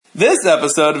This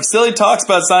episode of Silly Talks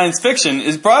About Science Fiction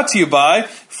is brought to you by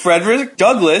Frederick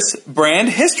Douglass Brand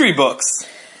History Books.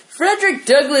 Frederick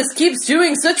Douglass keeps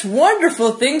doing such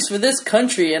wonderful things for this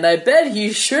country, and I bet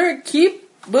he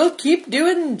will keep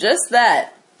doing just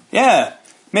that. Yeah,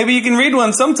 maybe you can read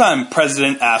one sometime,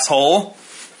 President Asshole.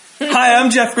 Hi,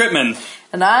 I'm Jeff Gritman.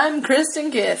 And I'm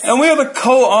Kristen Kiss. And we are the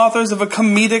co-authors of a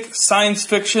comedic science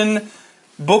fiction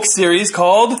book series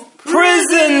called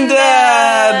Prison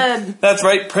Dad! That's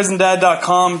right,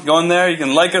 prisondad.com. Go in there, you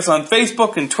can like us on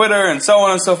Facebook and Twitter and so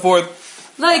on and so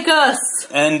forth. Like us!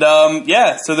 And,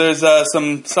 so there's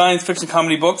some science fiction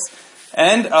comedy books.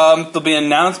 And there'll be an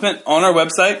announcement on our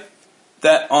website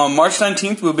that on March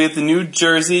 19th we'll be at the New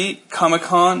Jersey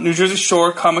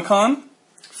Shore Comic-Con.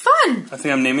 Fun! I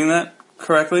think I'm naming that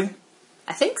correctly.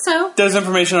 I think so. There's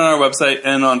information on our website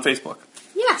and on Facebook.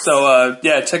 Yes. So,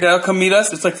 check it out. Come meet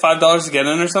us. It's like $5 to get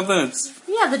in or something.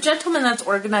 Yeah, the gentleman that's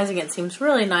organizing it seems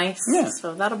really nice. Yeah.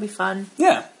 So that'll be fun.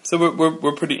 Yeah. So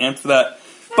we're pretty amped for that.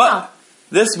 Yeah. But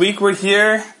this week we're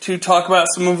here to talk about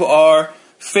some of our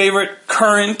favorite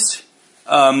current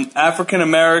African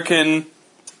American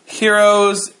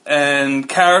heroes and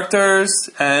characters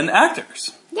and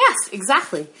actors. Yes,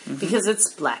 exactly. Mm-hmm. Because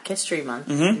it's Black History Month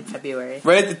in February.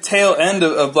 Right at the tail end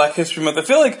of Black History Month. I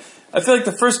feel like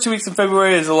the first 2 weeks in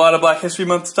February is a lot of Black History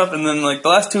Month stuff, and then like the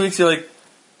last 2 weeks you're like,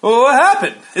 well, what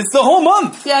happened? It's the whole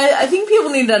month. Yeah, I think people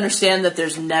need to understand that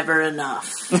there's never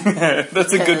enough.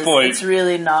 That's a good point. It's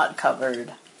really not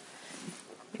covered.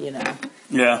 Yeah,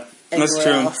 that's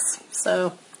true. Else.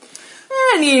 So,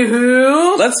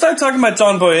 anywho, let's start talking about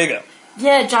John Boyega.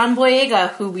 Yeah, John Boyega,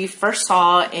 who we first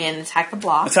saw in Attack the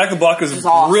Block. Attack the Block was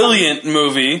a brilliant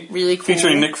movie. Really cool.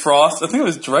 Featuring Nick Frost. I think it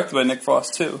was directed by Nick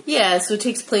Frost, too. Yeah, so it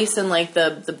takes place in, like,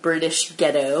 the British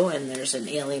ghetto, and there's an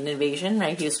alien invasion,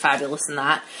 right? He was fabulous in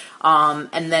that.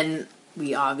 And then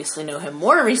we obviously know him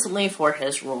more recently for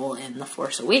his role in The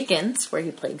Force Awakens, where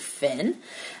he played Finn,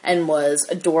 and was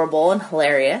adorable and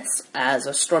hilarious as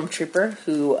a stormtrooper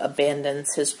who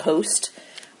abandons his post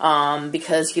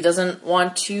because he doesn't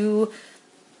want to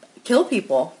kill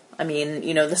people. I mean,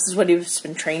 this is what he's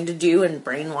been trained to do and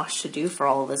brainwashed to do for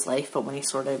all of his life, but when he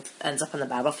sort of ends up on the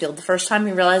battlefield the first time,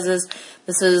 he realizes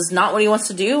this is not what he wants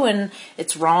to do and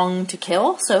it's wrong to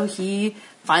kill, so he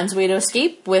finds a way to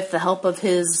escape with the help of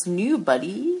his new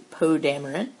buddy, Poe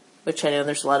Dameron, which I know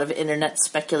there's a lot of internet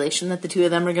speculation that the two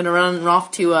of them are going to run off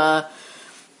to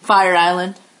Fire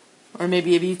Island, or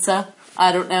maybe Ibiza.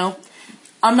 I don't know.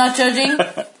 I'm not judging.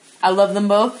 I love them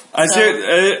both. I've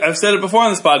said it before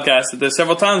on this podcast that there's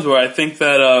several times where I think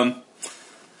that I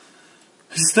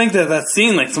just think that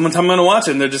scene, like sometime I'm going to watch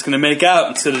it and they're just going to make out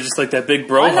instead of just like that big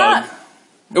bro hug.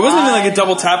 It wasn't even like a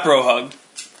double tap bro hug,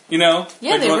 Yeah,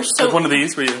 like they were so... like one of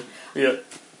these where you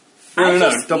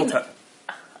no, double tap.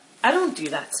 I don't do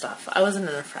that stuff. I wasn't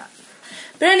in a frat.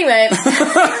 But anyway.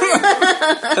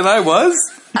 And I was?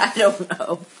 I don't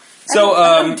know. So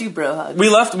I don't do bro hugs. We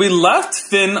left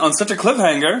Finn on such a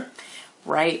cliffhanger.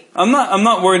 Right. I'm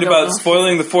not worried about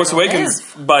spoiling The Force Awakens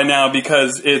by now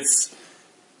because it's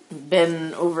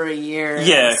been over a year.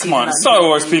 Yeah, come on, Star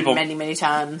Wars people. Many, many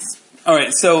times. All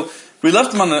right, so we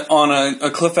left him on a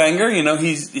cliffhanger.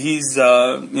 He's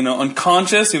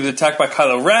unconscious. He was attacked by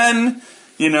Kylo Ren.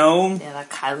 Yeah, that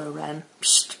Kylo Ren.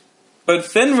 Psst. But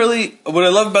Finn really, what I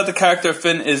love about the character of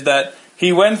Finn is that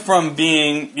he went from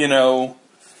being,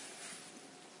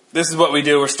 this is what we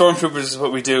do, we're stormtroopers, this is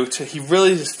what we do, to he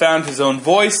really just found his own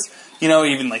voice,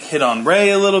 even like hit on Rey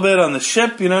a little bit on the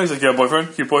ship, he's like, your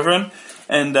boyfriend,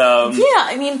 and yeah,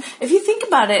 I mean, if you think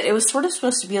about it, it was sort of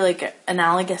supposed to be like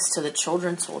analogous to the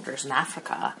children soldiers in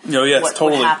Africa. Yes,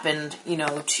 totally. What happened,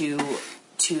 to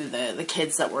the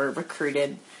kids that were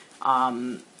recruited,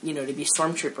 to be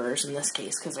stormtroopers in this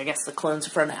case, because I guess the clones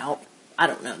have run out. I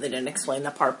don't know, they didn't explain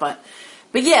that part, but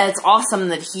yeah, it's awesome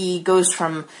that he goes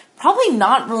from probably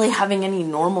not really having any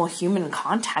normal human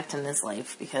contact in his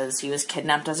life because he was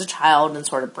kidnapped as a child and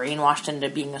sort of brainwashed into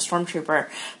being a stormtrooper,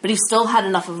 but he still had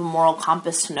enough of a moral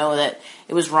compass to know that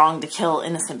it was wrong to kill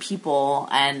innocent people,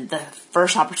 and the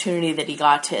first opportunity that he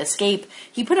got to escape,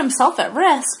 he put himself at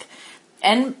risk,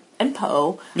 and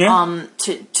Poe,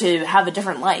 to have a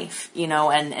different life,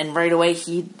 and right away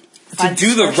he to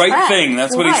do the right thing.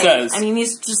 That's what he says. I mean,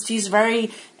 he's a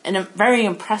very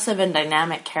impressive and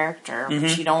dynamic character,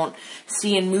 which you don't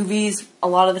see in movies a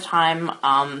lot of the time,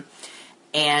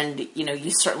 and you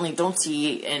certainly don't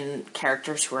see in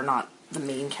characters who are not the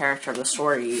main character of the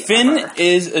story. Finn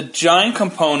is a giant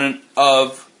component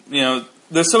of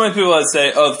There's so many people that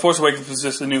say, "Oh, The Force Awakens was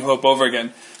just A New Hope over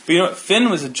again." But Finn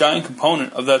was a giant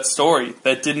component of that story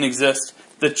that didn't exist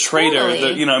the traitor.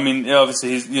 Totally. I mean,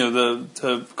 obviously he's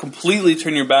to completely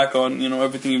turn your back on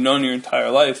everything you've known your entire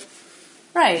life.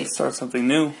 Right. Start something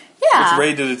new. Yeah. Which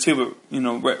Rey did it too,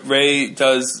 but Rey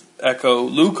does echo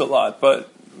Luke a lot, but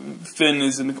Finn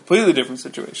is in a completely different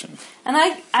situation. And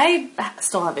I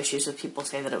still have issues with people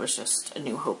say that it was just A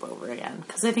New Hope over again,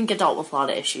 because I think it dealt with a lot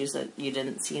of issues that you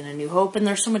didn't see in A New Hope, and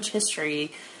there's so much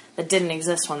history that didn't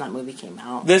exist when that movie came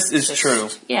out. This is true.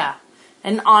 Yeah.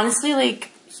 And honestly,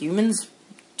 like, humans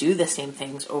do the same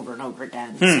things over and over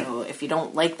again. So if you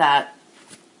don't like that,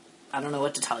 I don't know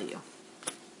what to tell you.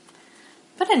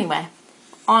 But anyway,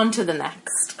 on to the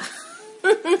next.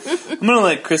 I'm going to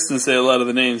let Kristen say a lot of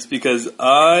the names because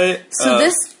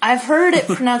I've heard it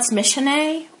pronounced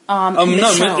Michonne.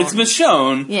 No, it's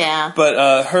Michonne. Yeah.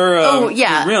 But her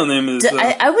real name is...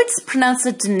 I would pronounce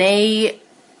it Danae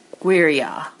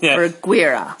Guiria. Yeah. Or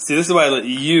Guira. See, this is why I let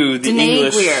you, the Danae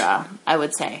English... Guira, I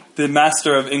would say. The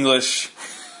master of English.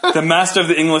 The master of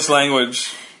the English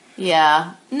language.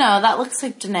 Yeah. No, that looks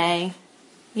like Danae.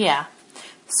 Yeah.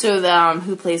 So,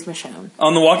 who plays Michonne?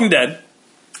 On The Walking Dead.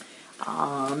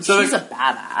 She's a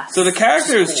badass. So the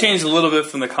character has changed a little bit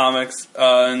from the comics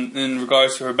in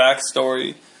regards to her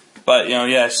backstory. But,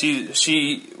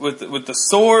 she with the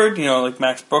sword, like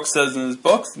Max Brooks says in his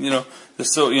books,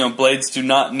 blades do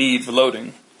not need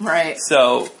reloading. Right.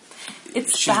 So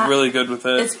she's really good with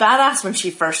it. It's badass when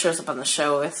she first shows up on the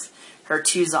show with her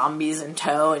 2 zombies in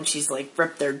tow, and she's like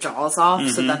ripped their jaws off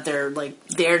so that they're like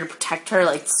there to protect her.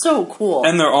 Like, so cool.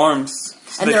 And their arms.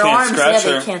 So and they their can't arms, scratch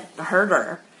her. They can't hurt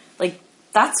her. Like,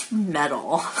 that's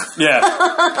metal.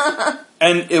 Yeah.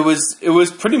 And it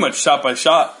was pretty much shot by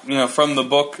shot, from the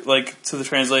book, like, to the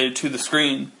translated to the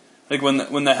screen. Like, when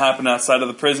that happened outside of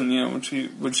the prison,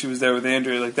 when she was there with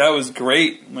Andrea, like, that was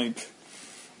great. Like,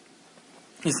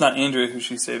 it's not Andrea who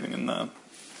she's saving in the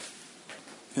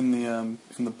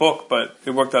book, but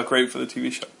it worked out great for the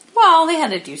TV show. Well, they had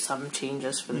to do some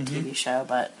changes for the TV show,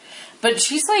 but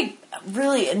she's, like,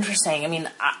 really interesting. I mean,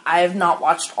 I have not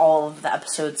watched all of the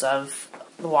episodes of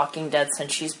The Walking Dead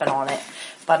since she's been on it,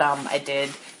 but I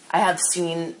have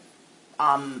seen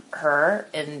her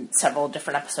in several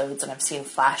different episodes, and I've seen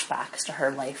flashbacks to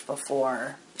her life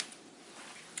before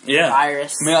the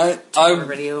virus took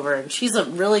everybody over. And she's a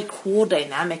really cool,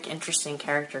 dynamic, interesting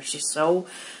character. She's so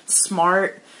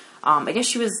smart. I guess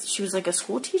she was like a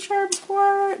school teacher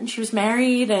before, and she was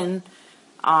married, and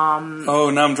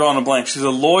oh, now I'm drawing a blank. She's a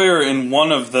lawyer in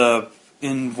one of them. She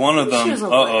was a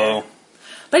lawyer.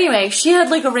 But anyway, she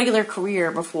had like a regular career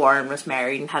before and was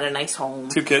married and had a nice home.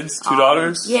 2 kids, 2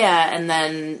 daughters. Yeah, and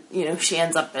then she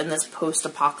ends up in this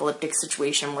post-apocalyptic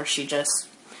situation where she just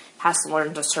has to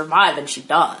learn to survive, and she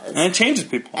does. And it changes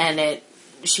people. And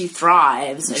she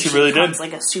thrives, and she really becomes did.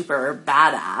 Like a super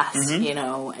badass,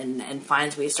 and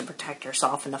finds ways to protect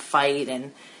herself in a fight,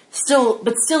 and still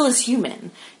is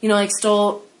human,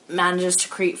 still manages to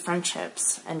create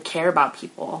friendships and care about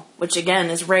people, which again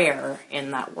is rare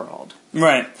in that world.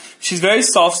 Right. She's very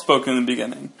soft-spoken in the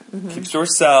beginning. Keeps to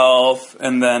herself,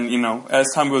 and then, as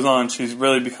time goes on, she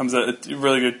really becomes a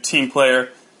really good team player,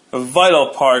 a vital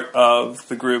part of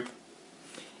the group.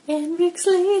 And Rick's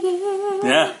lady.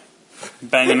 Yeah.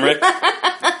 Banging Rick.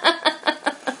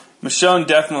 Michonne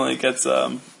definitely gets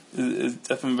is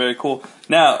definitely very cool.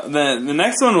 Now, the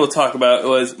next one we'll talk about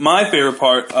was my favorite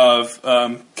part of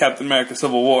Captain America: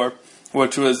 Civil War,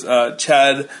 which was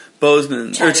Chadwick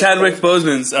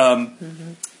Boseman's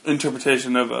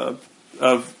interpretation of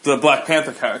the Black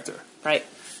Panther character. Right.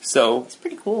 So it's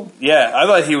pretty cool. Yeah, I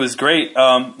thought he was great.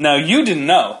 Now you didn't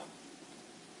know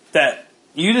that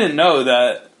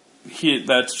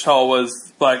T'Challa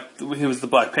was black. He was the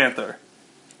Black Panther.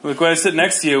 Like when I sit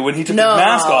next to you, when he took his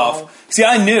mask off. See,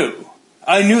 I knew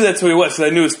that's who he was.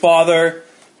 Because I knew his father.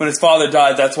 When his father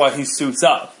died, that's why he suits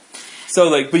up.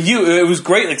 So it was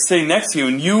great, like sitting next to you,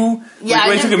 and you,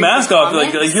 when he took his mask off, you're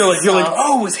like,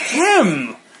 oh, it was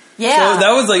him. Yeah. So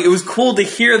that was it was cool to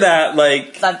hear that,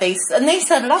 that they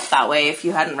set it up that way. If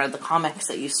you hadn't read the comics,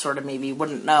 that you sort of maybe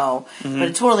wouldn't know, but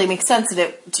it totally makes sense.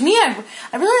 To me, I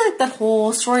really liked that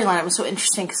whole storyline. It was so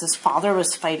interesting because his father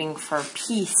was fighting for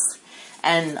peace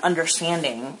and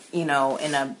understanding, in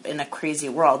a crazy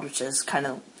world, which is kind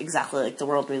of exactly like the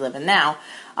world we live in now.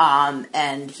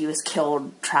 And he was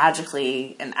killed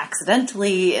tragically and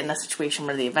accidentally in a situation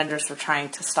where the Avengers were trying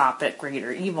to stop it,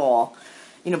 greater evil.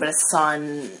 But his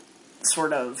son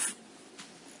sort of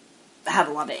had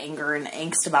a lot of anger and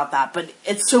angst about that. But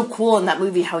it's so cool in that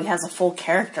movie how he has a full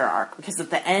character arc, because at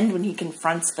the end when he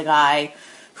confronts the guy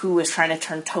who was trying to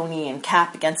turn Tony and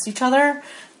Cap against each other,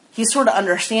 he sort of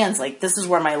understands, this is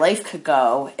where my life could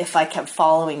go if I kept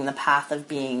following the path of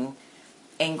being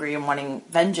angry and wanting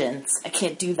vengeance. I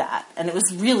can't do that. And it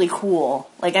was really cool.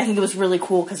 Like, I think it was really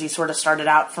cool because he sort of started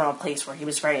out from a place where he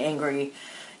was very angry,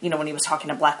 you know, when he was talking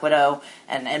to Black Widow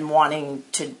and wanting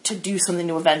to do something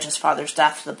to avenge his father's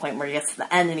death, to the point where he gets to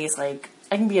the end and he's like,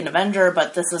 I can be an Avenger,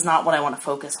 but this is not what I want to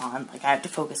focus on. Like, I have to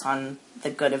focus on the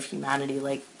good of humanity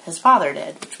like his father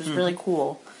did, which was really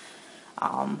cool.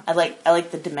 I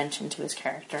like the dimension to his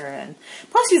character, and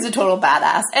plus he's a total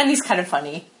badass, and he's kind of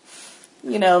funny.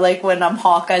 You know, like when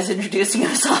Hawkeye's introducing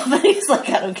himself, and he's like,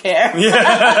 I don't care. Yeah.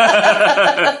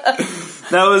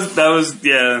 that was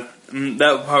yeah.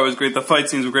 That part was great. The fight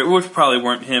scenes were great, which probably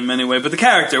weren't him anyway. But the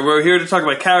character, we're here to talk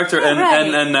about character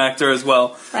and actor as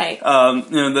well. Right.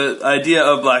 You know, the idea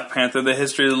of Black Panther, the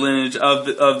history, the lineage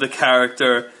of the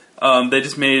character. They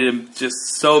just made him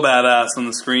just so badass on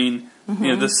the screen. Mm-hmm.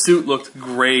 You know, the suit looked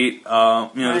great. You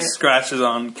know, the scratches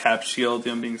on Cap's shield,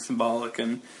 you know, being symbolic,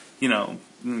 and you know,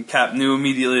 Cap knew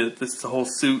immediately that the whole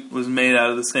suit was made out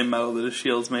of the same metal that his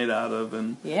shield's made out of,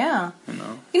 and you know,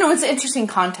 it's an interesting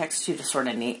context too to sort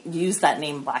of use that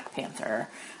name Black Panther.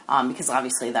 Because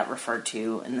obviously that referred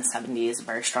to in the 70s a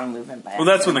very strong movement by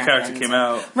that's when the character came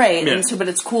out. Right, yeah. And so, but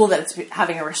it's cool that it's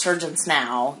having a resurgence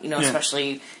now, you know,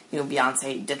 especially, you know,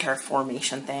 Beyonce did her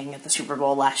Formation thing at the Super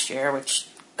Bowl last year, which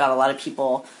got a lot of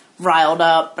people riled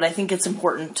up, but I think it's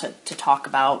important to talk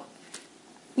about,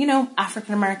 you know,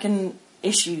 African-American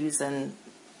issues and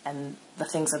the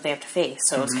things that they have to face,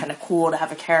 so it's kind of cool to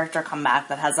have a character come back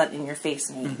that has that in-your-face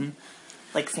name.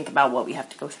 Like, think about what we have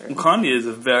to go through. Wakanda is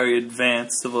a very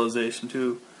advanced civilization,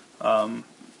 too,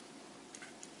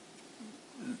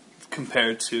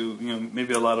 compared to, you know,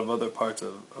 maybe a lot of other parts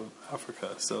of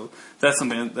Africa. So that's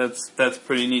something that's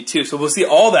pretty neat, too. So we'll see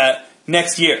all that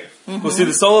next year. We'll see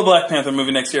the solo Black Panther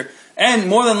movie next year. And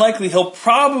more than likely, he'll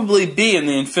probably be in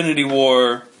the Infinity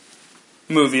War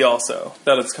movie also.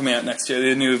 That's coming out next year.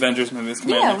 The new Avengers movie is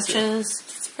coming out next year.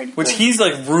 Which he's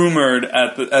like rumored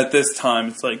at this time.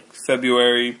 It's like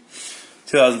February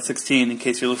 2016. In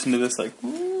case you're listening to this, like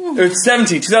or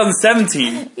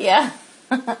 2017. Yeah.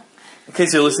 In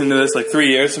case you're listening to this like 3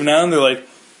 years from now, and they're like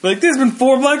there's been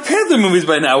 4 Black Panther movies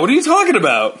by now. What are you talking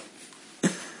about?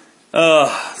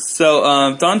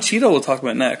 So Don Cheadle we'll talk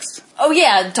about next. Oh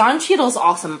yeah, Don Cheadle's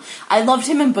awesome. I loved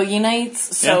him in Boogie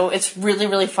Nights, so it's really,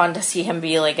 really fun to see him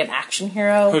be like an action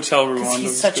hero. Hotel Rwanda.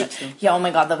 He's such oh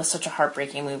my god, that was such a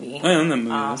heartbreaking movie. I own that movie.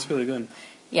 That's really good.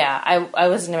 Yeah, I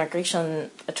was an immigration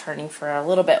attorney for a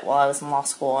little bit while I was in law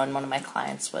school, and one of my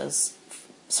clients was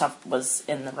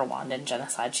in the Rwandan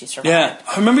genocide. She survived. Yeah,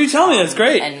 I remember you telling me. That's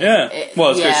great. It's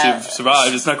great she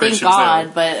survived. It's not great she was there. Thank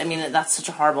God, but I mean that's such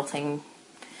a horrible thing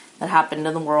that happened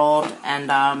in the world,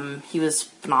 and he was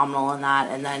phenomenal in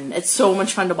that, and then it's so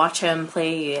much fun to watch him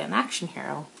play an action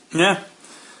hero. Yeah.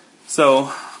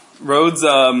 So, Rhodes,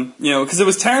 you know, because it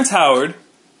was Terrence Howard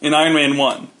in Iron Man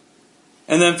 1,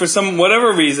 and then for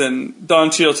whatever reason,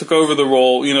 Don Cheadle took over the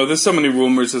role. You know, there's so many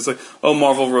rumors, it's like, oh,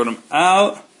 Marvel wrote him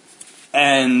out,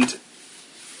 and,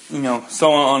 you know,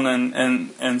 so on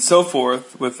and so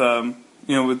forth with, you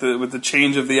know, with the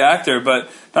change of the actor,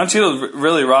 but Don Cheadle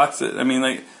really rocks it. I mean,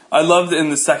 like, I loved in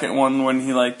the second one when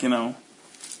he, like, you know,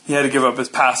 he had to give up his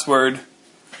password.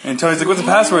 And Tony's like, what's the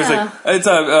password? He's like, it's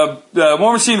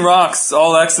War Machine rocks,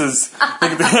 all X's. Yeah,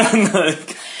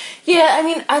 I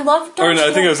mean, I love Don Cheadle.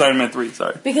 I think it was Iron Man 3,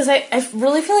 sorry. Because I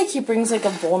really feel like he brings, like, a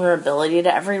vulnerability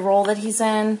to every role that he's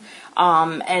in.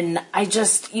 And I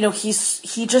just, you know, he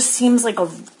just seems like a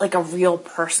real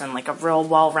person, like a real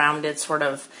well-rounded sort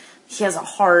of. He has a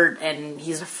heart, and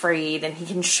he's afraid, and he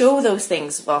can show those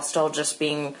things while still just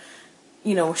being,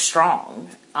 you know, strong.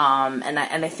 And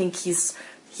I think he's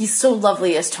so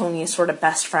lovely as Tony's sort of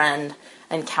best friend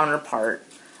and counterpart.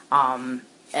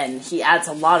 And he adds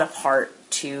a lot of heart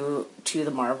to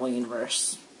the Marvel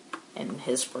universe in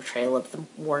his portrayal of the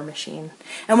War Machine.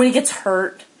 And when he gets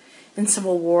hurt in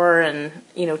Civil War, and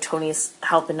you know Tony's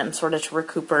helping him sort of to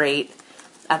recuperate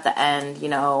at the end, you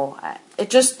know,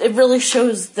 it really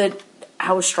shows that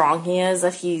how strong he is,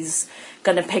 that he's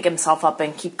going to pick himself up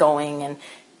and keep going, and,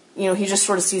 you know, he just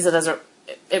sort of sees it as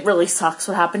it really sucks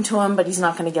what happened to him, but he's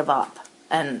not going to give up,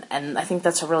 and I think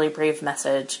that's a really brave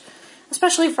message,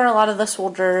 especially for a lot of the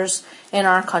soldiers in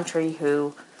our country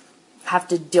who have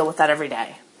to deal with that every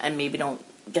day, and maybe don't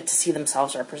get to see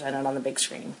themselves represented on the big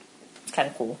screen. It's kind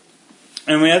of cool.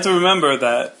 And we have to remember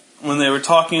that when they were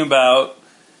talking about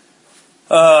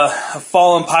a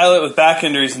fallen pilot with back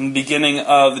injuries in the beginning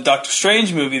of the Doctor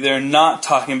Strange movie, they're not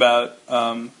talking about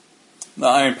the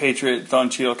Iron Patriot Don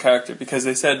Cheadle character, because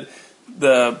they said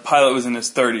the pilot was in his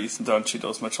 30s and Don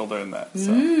Cheadle's much older than that.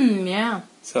 So. Yeah.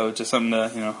 So just something to,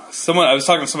 you know, I was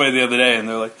talking to somebody the other day and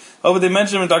they're like, oh, but they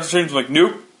mentioned him in Doctor Strange. I'm like,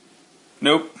 nope.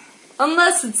 Nope.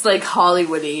 Unless it's like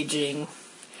Hollywood aging,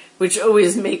 which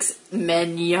always makes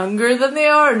men younger than they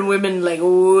are and women like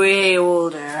way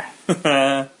older.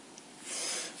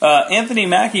 Anthony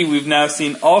Mackie we've now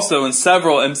seen also in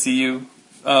several MCU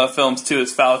films too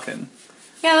as Falcon.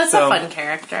 Yeah, that's a fun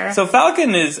character. So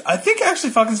Falcon is, I think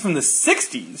actually Falcon's from the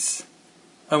 60s,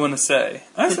 I want to say.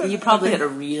 You probably had a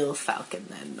real Falcon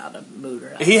then, not a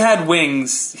motorized. He had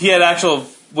wings. He had actual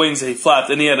wings that he flapped,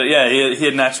 and he had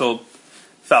an actual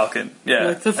Falcon. Yeah.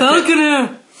 Like the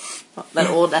Falconer! That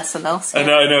old SNL skit.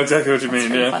 I know exactly what you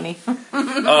mean, yeah. Funny.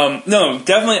 No,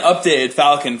 definitely updated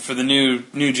Falcon for the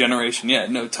new generation. Yeah,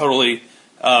 no, totally.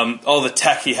 All the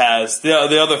tech he has. The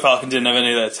other Falcon didn't have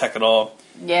any of that tech at all.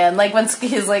 Yeah, and like when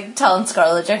he's like telling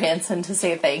Scarlett Johansson to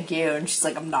say thank you, and she's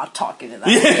like, I'm not talking to that.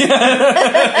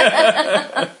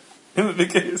 In the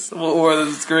case of Civil War,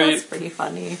 this is great. That's pretty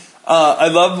funny. I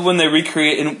love when they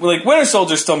recreate, and like Winter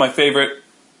Soldier's still my favorite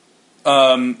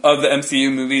of the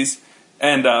MCU movies.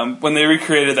 And when they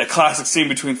recreated that classic scene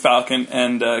between Falcon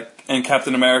and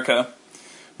Captain America,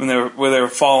 where they were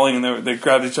falling and they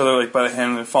grabbed each other like by the hand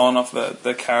and they're falling off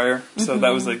the carrier. So that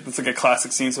was that's like a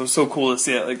classic scene. So it was so cool to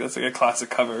see it. Like that's like a classic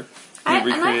cover they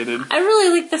recreated. I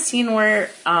really like the scene where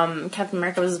Captain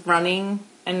America was running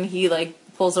and he like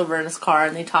pulls over in his car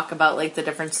and they talk about like the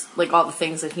difference, like all the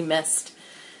things that he missed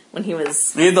when he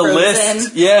was They had the frozen.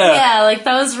 list, yeah. Yeah, like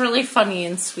that was really funny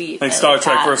and sweet. Like Star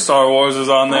Trek versus Star Wars was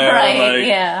on there. Right, like,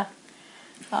 yeah.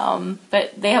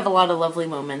 But they have a lot of lovely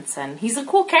moments and he's a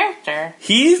cool character.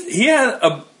 He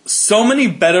had so many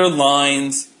better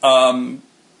lines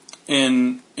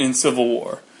in Civil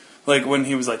War. Like when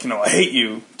he was like, I hate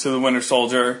you to the Winter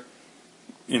Soldier.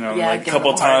 Like a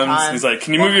couple times. He's like,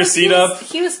 can you move your seat up?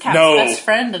 He was Cap's best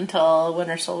friend until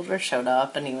Winter Soldier showed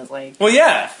up, and he was like, well,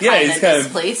 yeah, he's kind of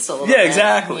displaced a little yeah, bit,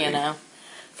 exactly.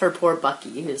 For poor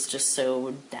Bucky, who's just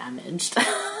so damaged.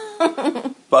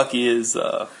 Bucky is,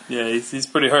 he's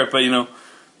pretty hurt,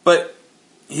 but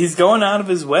he's going out of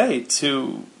his way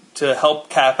to help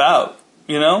Cap out,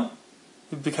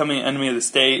 becoming an enemy of the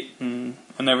state and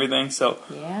everything. So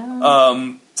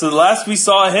yeah. So the last we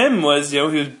saw him was, he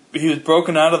was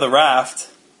broken out of the raft.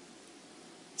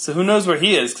 So who knows where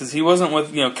he is? Because he wasn't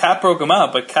with, Cap broke him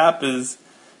out, but Cap is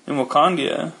in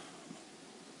Wakanda.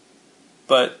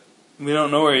 But we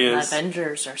don't know where he is.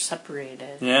 Avengers are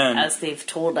separated. Yeah. As they've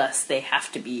told us, they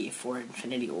have to be for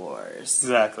Infinity Wars.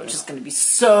 Exactly. Which is going to be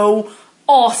so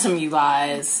awesome, you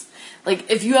guys.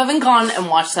 Like, if you haven't gone and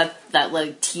watched that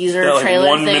like teaser trailer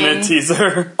 1 minute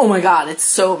teaser. Oh my god, it's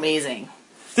so amazing.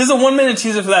 There's a 1 minute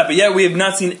teaser for that, but we have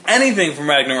not seen anything from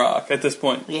Ragnarok at this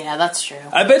point. Yeah, that's true.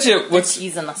 I bet you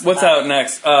what's out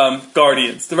next?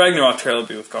 Guardians. The Ragnarok trailer will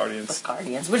be with Guardians.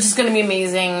 Which is going to be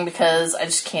amazing because I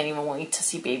just can't even wait to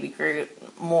see Baby Groot.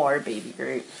 More Baby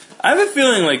Groot. I have a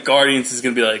feeling like Guardians is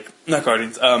going to be like, not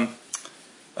Guardians,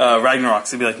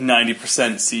 Ragnarok's going to be like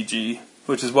 90% CG,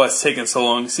 which is why it's taking so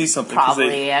long to see something.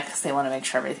 Probably, because they want to make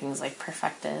sure everything's like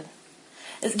perfected.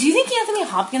 Do you think Anthony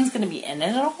Hopkins is going to be in it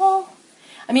at all?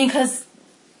 I mean, because,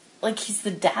 like, he's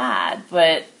the dad,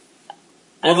 but...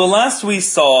 Well, the last we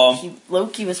saw...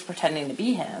 Loki was pretending to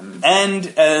be him. And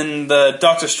the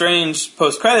Doctor Strange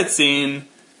post-credit scene,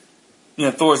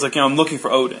 Thor's like, I'm looking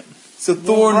for Odin. So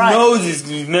Thor knows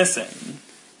he's missing.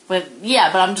 But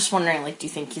I'm just wondering, like, do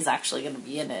you think he's actually going to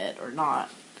be in it or not?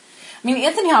 I mean,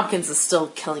 Anthony Hopkins is still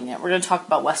killing it. We're going to talk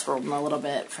about Westworld in a little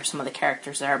bit for some of the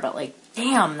characters there, but, like,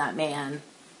 damn, that man...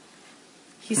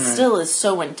 He still is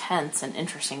so intense and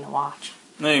interesting to watch.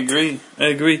 I agree.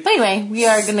 But anyway, we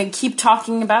are going to keep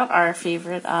talking about our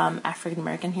favorite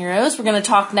African-American heroes. We're going to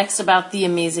talk next about the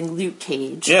amazing Luke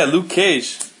Cage. Yeah, Luke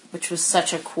Cage. Which was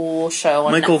such a cool show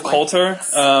on Michael Netflix. Coulter.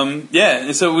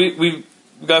 And so we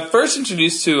got first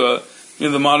introduced to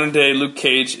the modern day Luke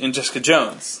Cage and Jessica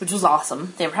Jones. Which was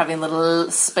awesome. They were having a little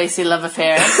spicy love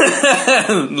affair.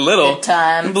 Little. Good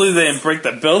time. I can't believe they didn't break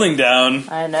that building down.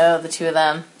 I know, the two of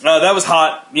them. That was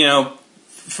hot,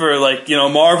 for like,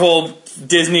 Marvel,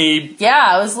 Disney.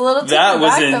 Yeah, it was a little that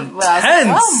was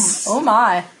intense. Oh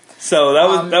my. So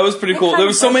that was pretty cool. There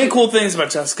were so many cool things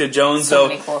about Jessica Jones, though,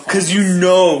 because you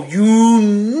knew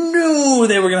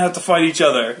they were gonna have to fight each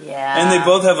other. Yeah, and they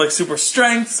both have like super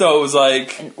strength, so it was like,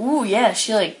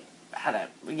 she like had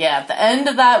at the end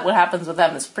of that, what happens with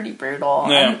them is pretty brutal.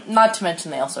 Yeah. And not to mention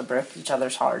they also broke each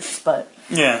other's hearts, but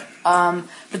yeah.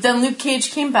 But then Luke Cage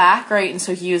came back, right, and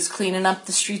so he was cleaning up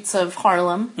the streets of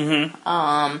Harlem.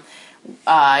 Mm-hmm.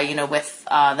 With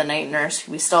the night nurse.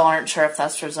 We still aren't sure if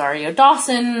that's Rosario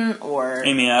Dawson or...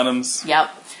 Amy Adams. Yep.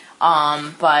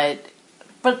 But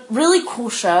But really cool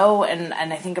show, and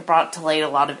I think it brought to light a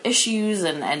lot of issues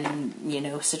and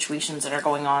situations that are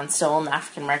going on still in the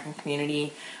African American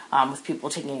community, with people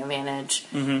taking advantage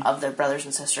of their brothers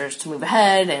and sisters to move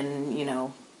ahead, and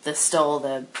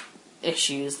the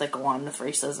issues that go on with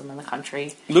racism in the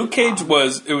country. Luke Cage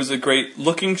was a great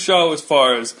looking show as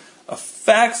far as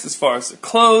effects, as far as the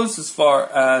clothes, as far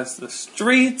as the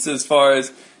streets, as far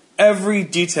as every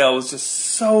detail was just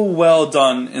so well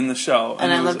done in the show.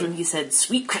 And I loved when he said,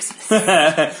 "Sweet Christmas."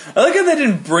 I like how they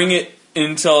didn't bring it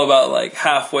until about like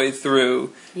halfway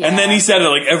through. Yeah. And then he said it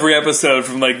like every episode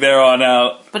from like there on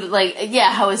out. But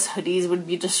how his hoodies would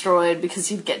be destroyed because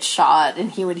he'd get shot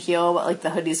and he would heal, but like the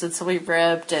hoodies would still be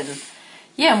ripped, and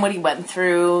what he went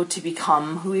through to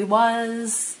become who he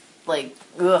was.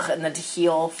 And then to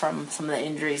heal from some of the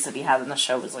injuries that he had in the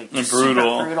show was like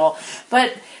brutal.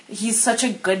 But he's such a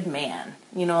good man.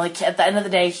 At the end of the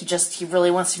day, he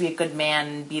really wants to be a good man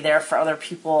and be there for other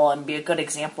people and be a good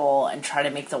example and try to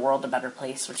make the world a better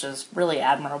place, which is really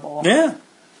admirable. Yeah.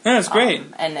 Yeah, it's great.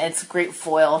 And it's a great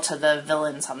foil to the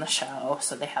villains on the show.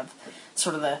 So they have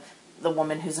sort of the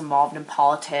woman who's involved in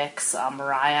politics,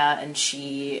 Mariah, and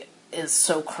she is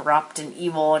so corrupt and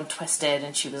evil and twisted,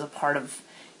 and she was a part of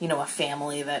a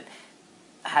family that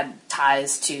had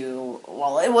ties to,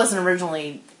 it wasn't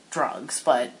originally drugs,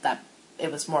 but that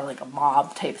it was more like a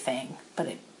mob type thing, but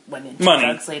it went into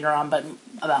drugs later on, but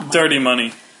about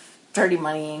money. Dirty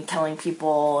money and killing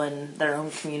people in their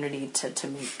own community to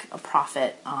make a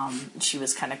profit. She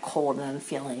was kind of cold and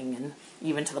unfeeling, and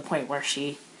even to the point where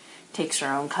she takes her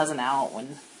own cousin out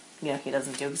when he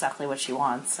doesn't do exactly what she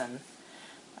wants,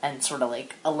 and sort of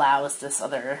like allows this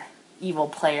other evil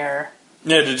player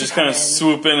to just kind of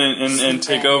swoop in and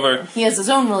take over. He has his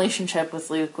own relationship with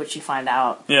Luke, which you find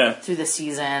out through the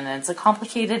season, and it's a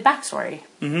complicated backstory.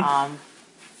 Mm-hmm.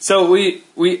 So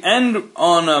we end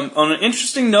on an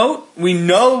interesting note. We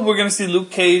know we're going to see Luke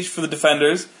Cage for the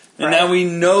Defenders, and now we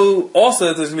know also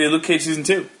that there's going to be a Luke Cage season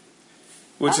 2,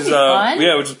 which is fun.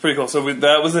 Which is pretty cool. So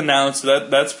that was announced. So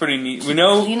that's pretty neat. We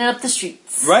know cleaning up the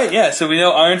streets, right? Yeah. So we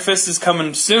know Iron Fist is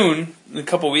coming soon in a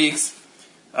couple weeks.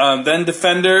 Then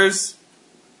Defenders.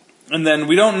 And then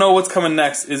we don't know what's coming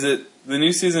next. Is it the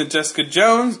new season of Jessica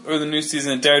Jones or the new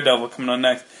season of Daredevil coming on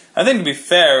next? I think to be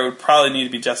fair, it would probably need to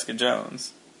be Jessica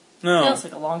Jones. No. It feels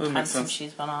like a long time since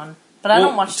she's been on. But I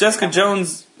don't watch Jessica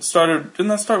Jones started... Didn't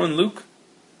that start when Luke...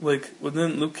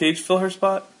 didn't Luke Cage fill her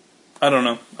spot? I don't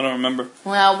know. I don't remember.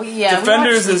 Well,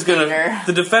 Defenders is gonna...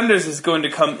 The Defenders is going to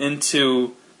come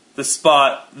into the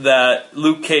spot that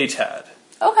Luke Cage had.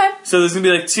 Okay. So there's going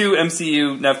to be like 2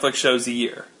 MCU Netflix shows a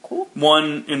year. Cool.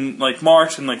 One in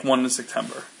March and one in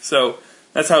September. So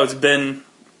that's how it's been.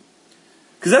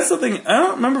 Because that's the thing. I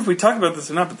don't remember if we talked about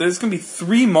this or not, but there's going to be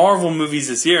 3 Marvel movies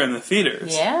this year in the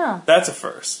theaters. Yeah. That's a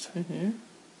first. Mm-hmm.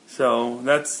 So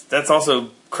that's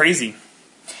also crazy.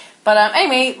 But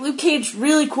anyway, Luke Cage,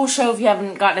 really cool show if you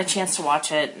haven't gotten a chance to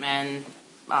watch it, and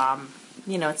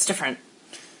it's different.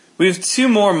 We have 2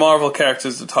 more Marvel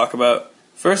characters to talk about.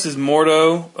 First is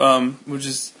Mordo, which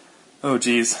is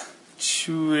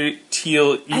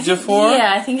Chiwetel Ejiofor?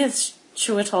 I think it's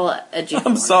Chiwetel Ejiofor.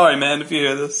 I'm sorry, man, if you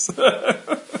hear this.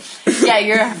 Yeah,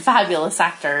 you're a fabulous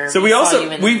actor. So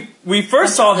we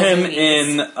first saw him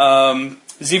in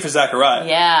Z for Zachariah.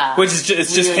 Yeah. Which is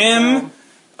just him,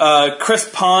 Chris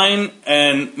Pine,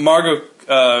 and Margot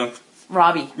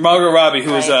Robbie,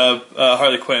 who was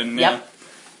Harley Quinn. Yeah. Yep.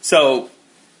 So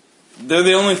they're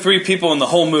the only 3 people in the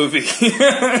whole movie.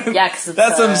 Yeah, because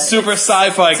that's some super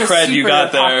sci-fi cred you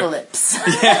got there. Apocalypse.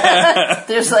 Yeah,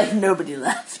 there's nobody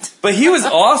left. But he was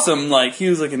awesome. He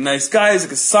was a nice guy. He's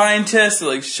a scientist.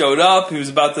 He showed up. He was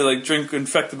about to drink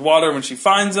infected water when she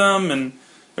finds him, and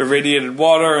irradiated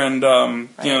water, and the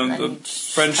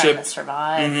friendship. Trying to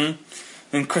survive.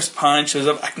 Mm-hmm. And Chris Pine shows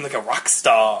up acting like a rock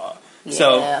star. Yeah.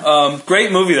 So,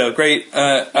 great movie though. Great,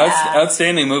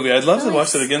 outstanding movie. I'd love to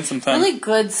watch it again sometime. Really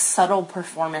good, subtle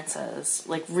performances.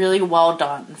 Really well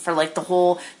done. For the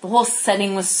whole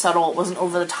setting was subtle. It wasn't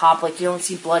over the top. You don't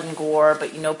see blood and gore,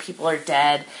 but people are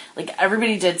dead.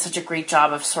 Everybody did such a great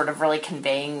job of sort of really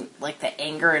conveying the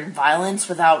anger and violence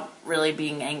without really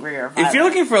being angry or violent. If you're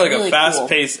looking for a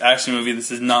fast-paced action movie, this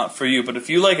is not for you. But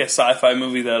if you like a sci-fi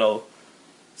movie that'll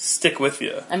stick with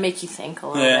you and make you think a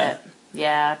little bit.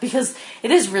 Yeah, because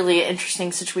it is really an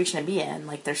interesting situation to be in.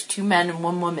 There's 2 men and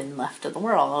 1 woman left of the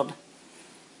world.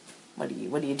 What do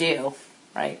you do?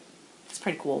 Right? It's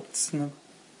pretty cool. Snuggles.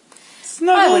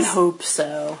 I would hope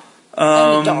so.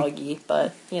 And a doggy,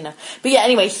 but But yeah,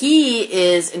 anyway, he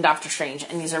is in Doctor Strange,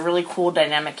 and he's a really cool,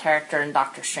 dynamic character in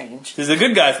Doctor Strange. He's a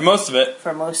good guy for most of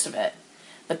it.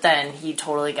 But then he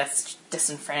totally gets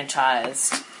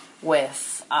disenfranchised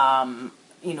with,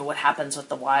 what happens with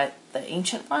the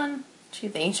Ancient One.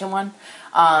 The Ancient One,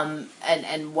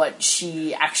 and what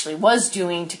she actually was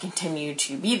doing to continue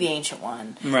to be the Ancient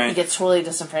One. Right. He gets totally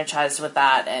disenfranchised with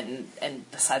that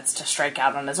and decides to strike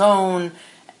out on his own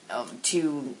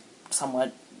to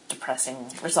somewhat depressing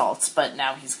results. But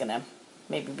now he's going to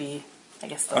maybe be, I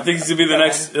guess... I think he's going to be the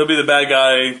next... He'll be the bad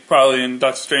guy probably in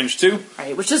Doctor Strange 2.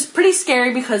 Right, which is pretty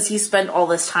scary because he spent all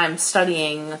this time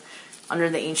studying under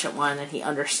the Ancient One and he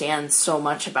understands so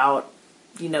much about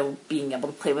being able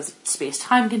to play with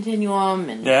space-time continuum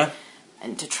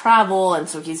and to travel, and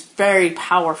so he's very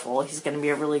powerful. He's going to be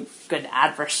a really good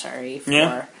adversary for...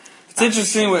 Yeah. It's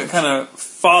interesting what kind of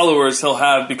followers he'll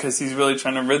have because he's really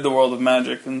trying to rid the world of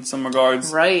magic in some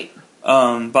regards. Right.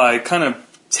 By kind of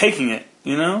taking it,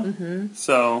 Mm-hmm.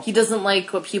 So... He doesn't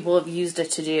like what people have used it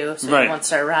to do, so he wants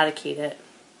to eradicate it.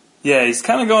 Yeah, he's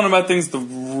kind of going about things the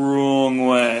wrong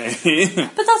way.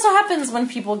 But that's what happens when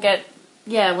people get...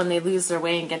 Yeah, when they lose their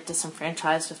way and get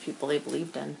disenfranchised with people they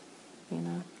believed in,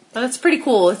 But it's pretty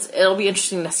cool. It'll be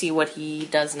interesting to see what he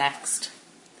does next.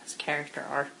 His character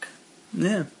arc.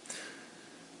 Yeah.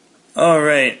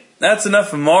 Alright. That's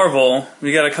enough of Marvel.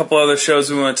 We got a couple other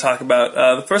shows we want to talk about.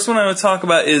 The first one I want to talk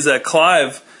about is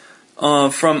Clive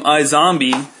from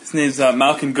iZombie. His name's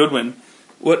Malcolm Goodwin.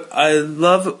 What I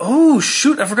love... Oh,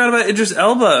 shoot. I forgot about Idris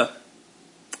Elba.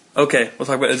 Okay, we'll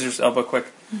talk about Idris Elba quick.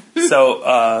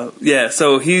 So,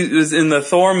 so he was in the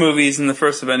Thor movies, in the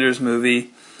first Avengers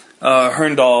movie,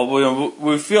 Heimdall.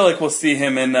 We feel like we'll see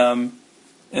him in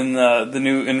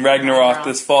Ragnarok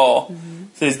this fall. Mm-hmm.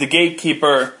 So he's the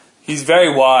gatekeeper. He's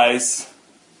very wise.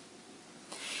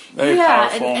 Very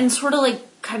powerful. And sort of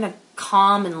kind of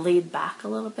calm and laid back a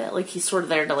little bit. He's sort of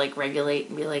there to regulate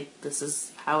and be this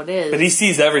is how it is. But he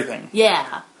sees everything.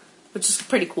 Yeah, which is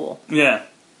pretty cool. Yeah.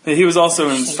 He was also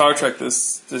in Star Trek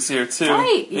this year, too.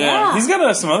 Right, yeah. He's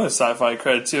got some other sci-fi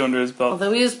credit, too, under his belt.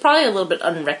 Although he was probably a little bit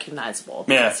unrecognizable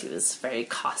because he was very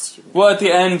costumed. Well, at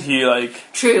the end, he,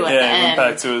 True, at the end.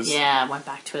 Went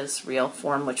back to his real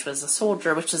form, which was a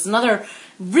soldier, which is another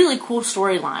really cool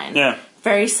storyline. Yeah.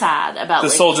 Very sad about,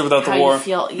 the soldier without the war. You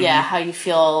feel, how you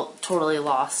feel totally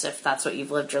lost if that's what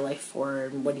you've lived your life for,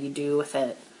 and what do you do with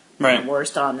it when the war's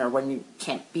done, or when you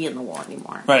can't be in the war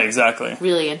anymore. Right, exactly.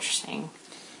 Really interesting.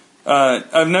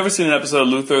 I've never seen an episode of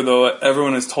Luther, though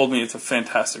everyone has told me it's a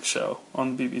fantastic show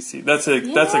on the BBC. That's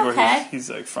where he's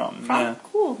from. Yeah.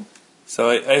 Cool. So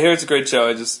I hear it's a great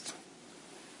show.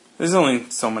 There's only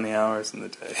so many hours in the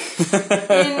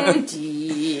day.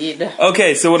 Indeed.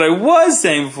 Okay, so what I was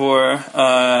saying before,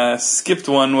 skipped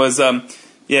one, was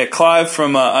Clive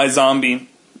from iZombie.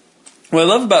 What I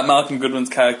love about Malcolm Goodwin's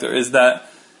character is that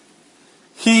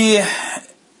he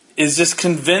is just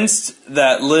convinced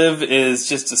that Liv is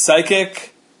just a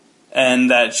psychic and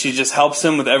that she just helps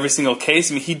him with every single case.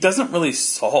 I mean, he doesn't really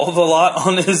solve a lot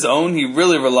on his own. He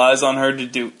really relies on her to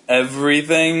do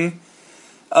everything.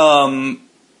 But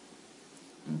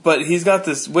he's got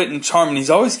this wit and charm, and he's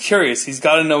always curious. He's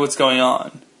got to know what's going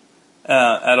on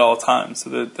at all times.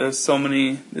 So there's so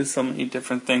many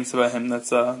different things about him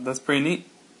that's pretty neat.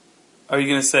 Are you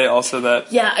going to say also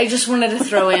that... Yeah, I just wanted to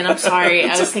throw in, I'm sorry,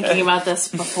 I was thinking about this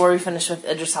before we finished with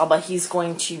Idris Elba. He's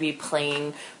going to be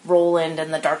playing Roland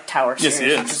in the Dark Tower series, yes,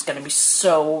 he is. Which is going to be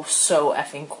so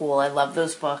effing cool. I love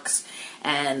those books,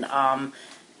 and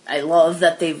I love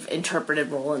that they've interpreted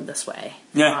Roland this way.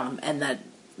 Yeah. And that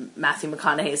Matthew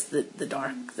McConaughey is the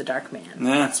dark man.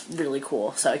 Yeah. That's really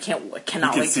cool. So I cannot wait to see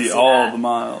that. You can see all the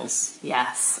miles.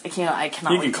 Yes. I cannot wait to see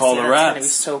that. You can call the rats.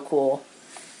 It's going to be so cool.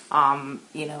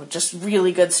 Just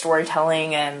really good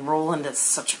storytelling, and Roland is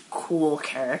such a cool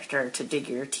character to dig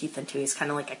your teeth into. He's kind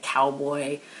of like a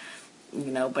cowboy,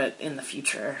 but in the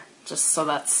future. Just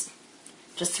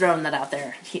throwing that out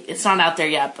there. It's not out there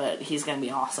yet, but he's going to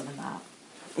be awesome in that.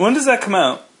 When does that come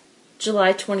out?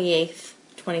 July 28th,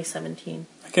 2017.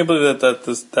 I can't believe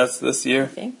that's this year. I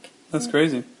think. That's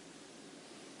crazy.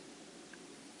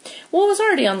 Well, it was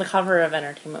already on the cover of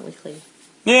Entertainment Weekly.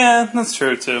 Yeah, that's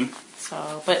true, too.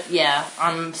 So, but yeah,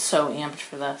 I'm so amped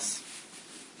for this.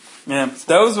 Yeah,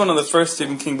 that was one of the first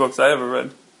Stephen King books I ever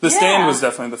read. The Stand was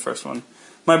definitely the first one.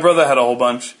 My brother had a whole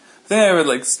bunch. I think I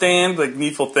read Stand,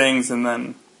 Needful Things, and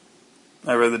then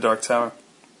I read The Dark Tower.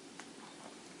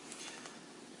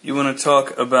 You want to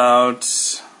talk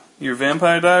about your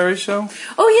Vampire Diaries show?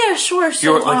 Oh yeah, sure.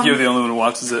 So, you're the only one who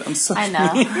watches it. I'm sorry. I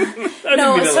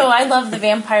know. So I love the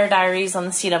Vampire Diaries on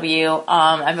the CW.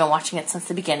 I've been watching it since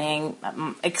the beginning.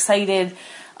 I'm excited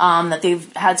that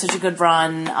they've had such a good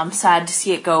run. I'm sad to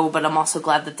see it go, but I'm also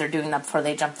glad that they're doing that before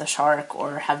they jump the shark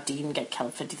or have Dean get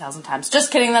killed 50,000 times.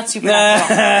 Just kidding. That's super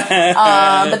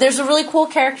natural. But there's a really cool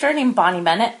character named Bonnie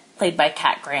Bennett played by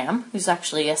Kat Graham, who's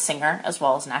actually a singer as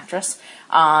well as an actress.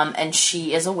 And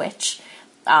she is a witch.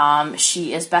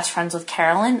 She is best friends with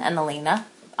Carolyn and Elena.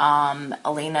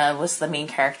 Elena was the main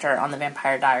character on The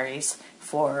Vampire Diaries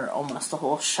for almost the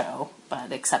whole show,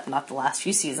 but except not the last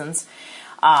few seasons.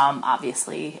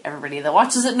 Obviously, everybody that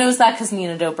watches it knows that because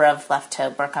Nina Dobrev left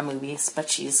to work on movies, but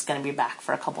she's going to be back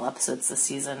for a couple episodes this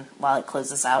season while it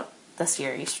closes out the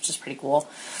series, which is pretty cool.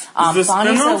 Is the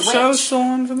spin-off show still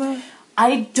on for that?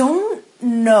 I don't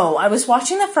know. I was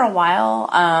watching that for a while,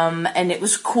 and it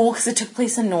was cool because it took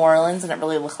place in New Orleans, and it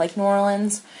really looked like New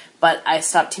Orleans, but I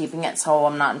stopped taping it, so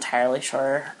I'm not entirely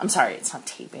sure. I'm sorry, it's not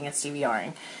taping, it's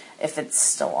DVRing, if it's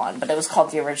still on, but it was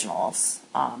called The Originals,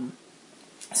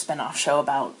 spin-off show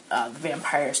about the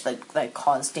vampires that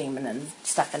caused Damon and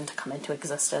Stefan to come into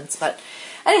existence. But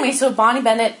anyway, so Bonnie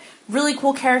Bennett, really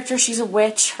cool character. She's a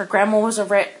witch. Her grandma was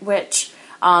a witch,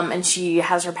 and she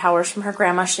has her powers from her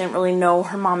grandma. She didn't really know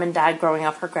her mom and dad growing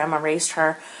up. Her grandma raised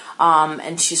her,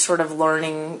 and she's sort of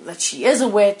learning that she is a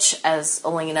witch as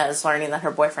Elena is learning that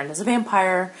her boyfriend is a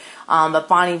vampire. But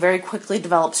Bonnie very quickly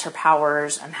develops her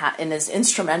powers and is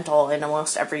instrumental in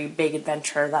almost every big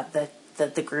adventure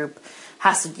that the group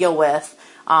has to deal with.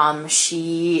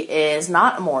 She is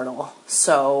not immortal,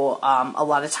 so a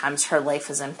lot of times her life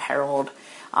is imperiled.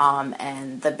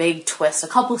 And the big twist a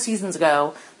couple of seasons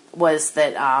ago was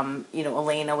that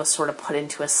Elena was sort of put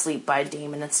into a sleep by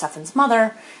Damon and Stefan's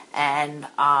mother, and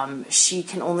she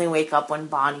can only wake up when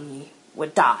Bonnie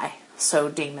would die. So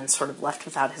Damon's sort of left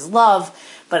without his love,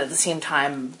 but at the same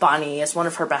time, Bonnie is one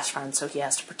of her best friends, so he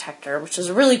has to protect her, which is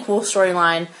a really cool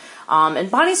storyline.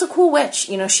 And Bonnie's a cool witch.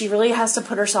 She really has to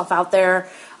put herself out there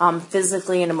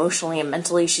physically and emotionally and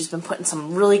mentally. She's been put in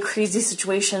some really crazy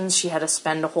situations. She had to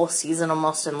spend a whole season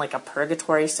almost in like a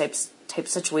purgatory type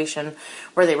situation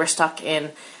where they were stuck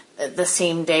in the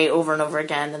same day over and over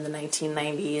again in the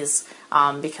 1990s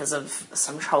because of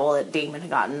some trouble that Damon had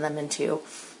gotten them into.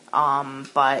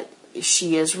 But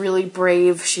she is really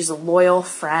brave. She's a loyal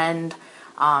friend.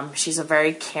 She's a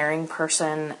very caring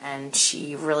person, and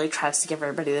she really tries to give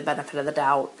everybody the benefit of the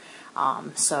doubt.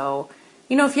 So,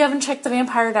 if you haven't checked The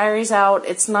Vampire Diaries out,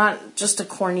 it's not just a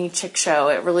corny chick show.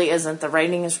 It really isn't. The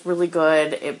writing is really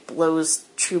good. It blows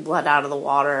True Blood out of the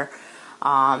water.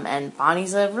 And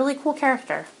Bonnie's a really cool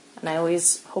character, and I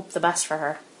always hope the best for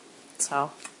her.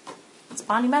 So, it's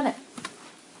Bonnie Bennett.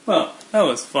 Well, that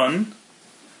was fun.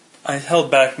 I held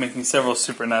back making several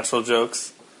supernatural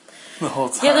jokes the whole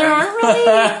time. Yeah, there aren't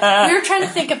really. We were trying to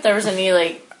think if there was any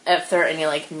if there are any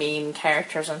main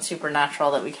characters on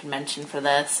Supernatural that we could mention for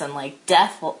this. And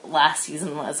Death last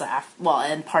season was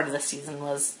and part of the season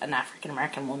was an African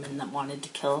American woman that wanted to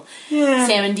kill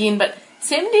Sam and Dean, but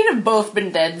Sam and Dean have both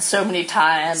been dead so many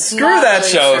times. Screw that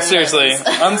really show, seriously.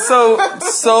 I'm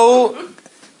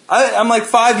I'm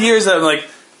 5 years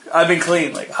I've been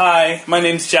clean. Hi, my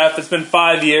name's Jeff. It's been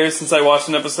 5 years since I watched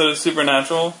an episode of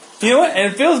Supernatural. You know what?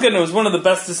 And it feels good, and it was one of the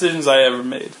best decisions I ever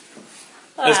made.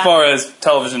 As far as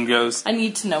television goes. I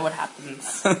need to know what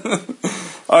happens.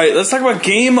 Alright, let's talk about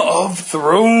Game of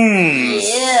Thrones.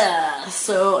 Yeah.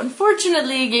 So,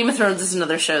 unfortunately, Game of Thrones is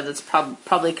another show that's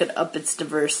probably could up its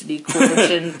diversity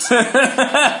quotient.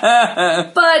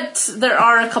 But there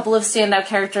are a couple of standout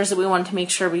characters that we wanted to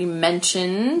make sure we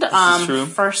mentioned. This is true.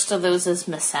 First of those is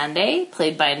Missandei,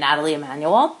 played by Natalie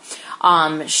Emmanuel.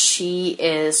 She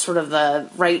is sort of the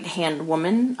right-hand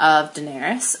woman of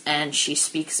Daenerys, and she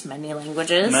speaks many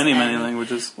languages. Many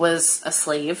languages. Was a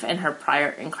slave in her prior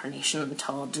incarnation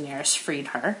until Daenerys freed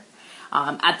her.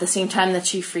 At the same time that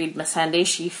she freed Missandei,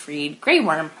 she freed Grey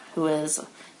Worm, who is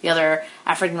the other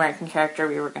African-American character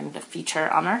we were going to feature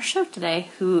on our show today,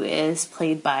 who is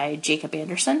played by Jacob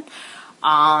Anderson.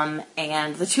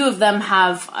 And the two of them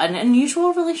have an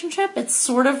unusual relationship. It's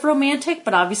sort of romantic,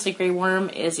 but obviously Grey Worm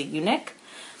is a eunuch,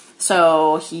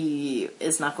 so he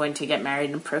is not going to get married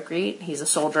and procreate. He's a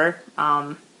soldier,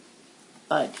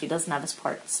 but he doesn't have his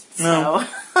parts. No.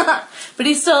 So. But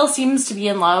he still seems to be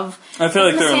in love. I feel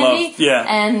like they're in love, yeah.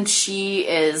 And she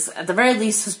is, at the very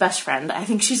least, his best friend. I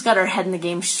think she's got her head in the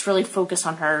game. She's really focused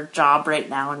on her job right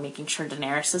now and making sure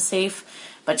Daenerys is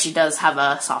safe, but she does have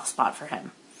a soft spot for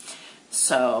him.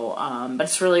 So, but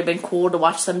it's really been cool to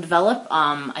watch them develop.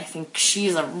 I think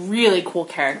she's a really cool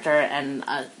character and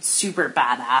a super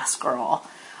badass girl.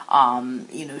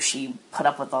 She put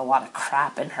up with a lot of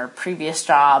crap in her previous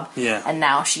job. Yeah. And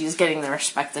now she's getting the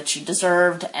respect that she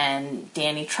deserved, and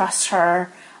Dany trusts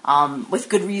her, with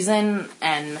good reason,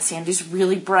 and Missandei's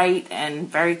really bright and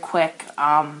very quick,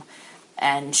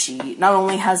 and she not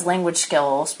only has language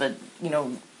skills, but,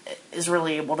 is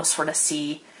really able to sort of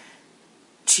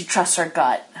she trusts her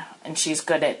gut, and she's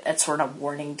good at sort of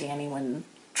warning Dany when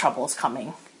trouble is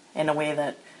coming in a way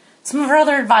that some of her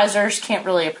other advisors can't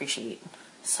really appreciate.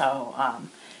 So,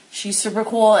 she's super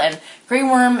cool, and Grey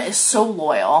Worm is so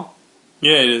loyal.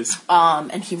 Yeah, it is.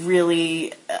 And he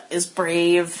really is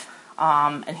brave,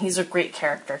 and he's a great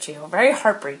character, too. Very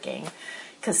heartbreaking,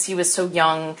 because he was so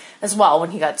young as well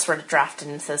when he got sort of drafted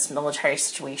into this military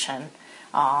situation.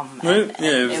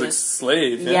 It was like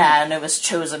slave. Yeah, and it was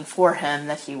chosen for him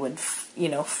that he would,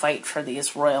 fight for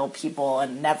these royal people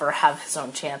and never have his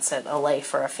own chance at a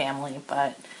life or a family.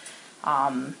 But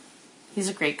he's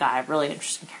a great guy, really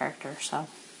interesting character. So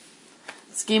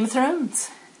it's Game of Thrones.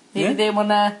 Maybe they want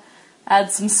to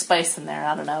add some spice in there.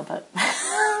 I don't know, but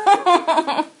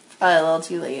probably a little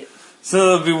too late. So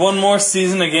there'll be one more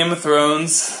season of Game of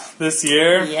Thrones this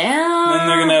year. Yeah. And then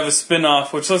they're going to have a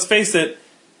spin-off, which, let's face it,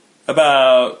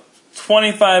 about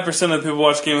 25% of the people who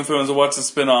watch Game of Thrones will watch the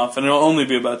spin-off, and it'll only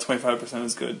be about 25%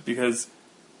 as good, because,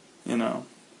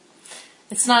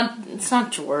 It's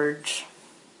not George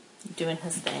doing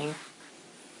his thing.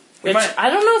 Which, I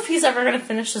don't know if he's ever going to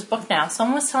finish his book now.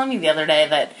 Someone was telling me the other day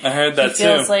that I heard that he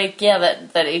feels like,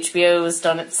 that HBO has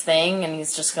done its thing, and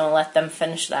he's just going to let them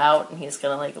finish it out, and he's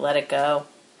going to, let it go.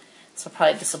 So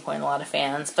probably disappoint a lot of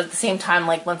fans. But at the same time,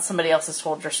 once somebody else has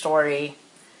told your story,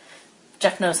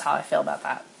 Jeff knows how I feel about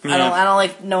that. Yeah. I don't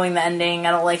like knowing the ending.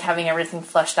 I don't like having everything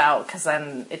fleshed out, because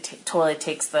then it totally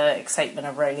takes the excitement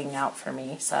of writing out for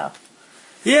me, so.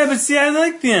 Yeah, but see, I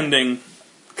like the ending.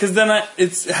 Because then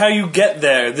it's how you get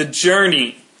there, the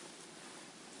journey.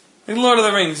 Like Lord of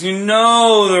the Rings, you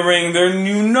know the ring, they're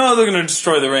going to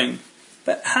destroy the ring.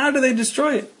 But how do they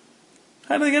destroy it?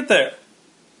 How do they get there?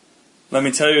 Let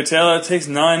me tell you, Taylor, it takes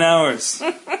 9 hours.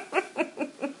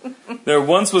 There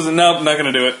once was nope, I'm not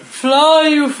going to do it. Fly,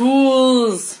 you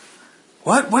fools!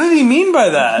 What? What did he mean by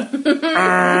that?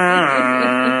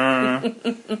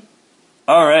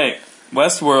 All right.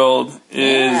 Westworld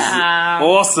is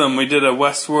awesome. We did a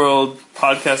Westworld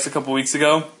podcast a couple weeks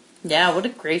ago. Yeah, what a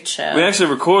great show. We actually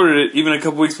recorded it even a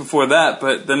couple weeks before that,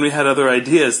 but then we had other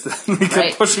ideas. We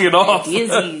kept pushing it off.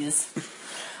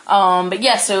 But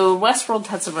yeah, so Westworld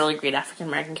had some really great African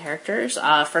American characters.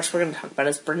 First we're going to talk about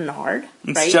is Bernard.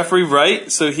 It's Jeffrey Wright.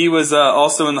 So he was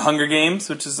also in the Hunger Games,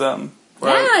 which is where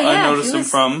I noticed him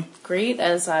from. Great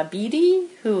as Beatty,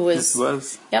 who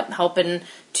was helping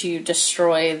to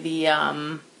destroy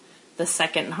the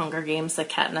second Hunger Games that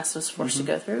Katniss was forced to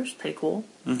go through. It was pretty cool.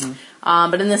 Mm-hmm.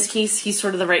 But in this case, he's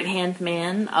sort of the right-hand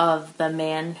man of the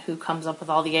man who comes up with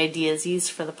all the ideas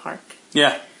for the park.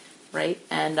 Yeah. Right?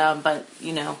 And, but,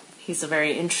 he's a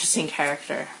very interesting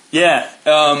character. Yeah.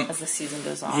 As the season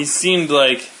goes on. He seemed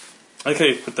like how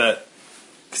you put that.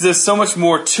 Because there's so much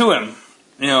more to him.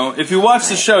 If you watch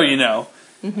the show,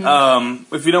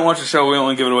 Mm-hmm. If you don't watch the show, we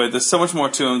won't give it away. There's so much more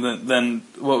to him than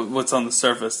what's on the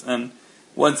surface. And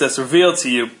once that's revealed to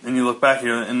you, and you look back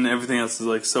here, and everything else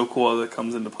is so cool that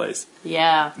comes into place.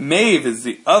 Yeah. Maeve is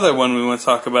the other one we want to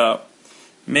talk about.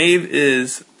 Maeve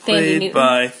is played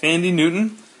by Thandie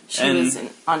Newton. She was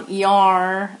on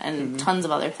ER and tons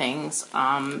of other things.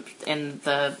 In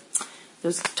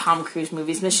those Tom Cruise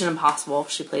movies, Mission Impossible,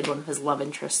 she played one of his love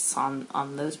interests on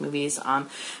those movies.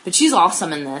 But she's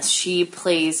awesome in this. She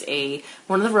plays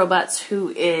one of the robots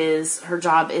her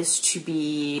job is to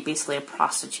be basically a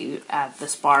prostitute at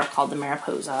this bar called the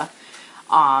Mariposa.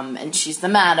 And she's the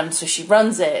madam, so she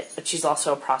runs it, but she's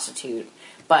also a prostitute.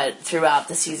 But throughout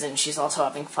the season, she's also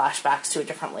having flashbacks to a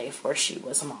different life where she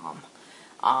was a mom.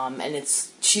 And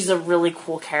she's a really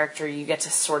cool character. You get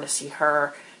to sort of see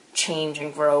her change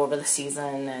and grow over the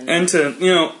season, and to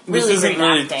this isn't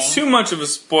really too much of a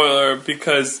spoiler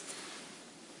because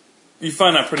you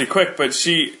find out pretty quick, but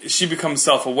she becomes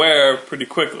self-aware pretty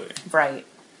quickly, right?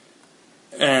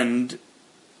 And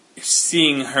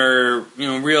seeing her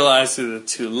realize through the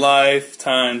 2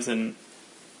 lifetimes and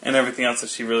everything else that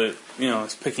she really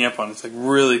is picking up on, it's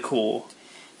really cool.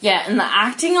 Yeah, and the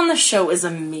acting on the show is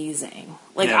amazing.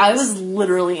 I was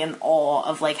literally in awe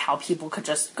of, how people could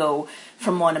just go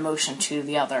from one emotion to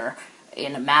the other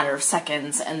in a matter of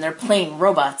seconds, and they're playing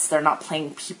robots, they're not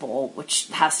playing people, which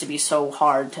has to be so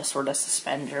hard to sort of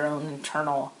suspend your own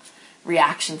internal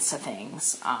reactions to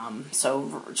things.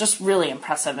 So just really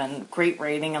impressive and great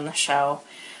rating on the show.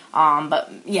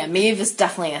 But, yeah, Maeve is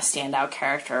definitely a standout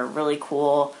character, really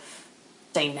cool,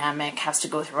 dynamic, has to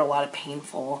go through a lot of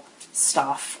painful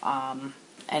stuff,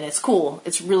 and it's cool.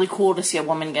 It's really cool to see a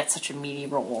woman get such a meaty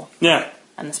role. Yeah.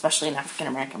 And especially an African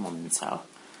American woman, so.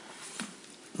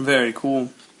 Very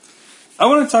cool. I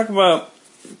want to talk about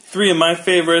 3 of my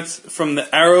favorites from the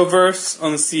Arrowverse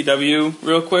on the CW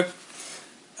real quick.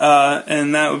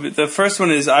 And that would be, the first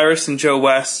one is Iris and Joe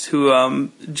West, who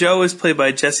Joe is played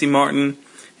by Jesse Martin,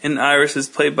 and Iris is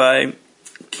played by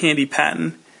Candy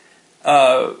Patton.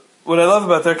 What I love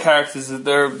about their characters is that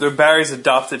they're Barry's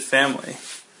adopted family.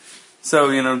 So,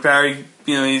 Barry,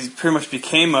 he pretty much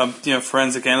became a,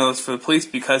 forensic analyst for the police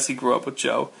because he grew up with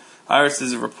Joe. Iris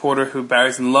is a reporter who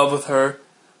Barry's in love with her,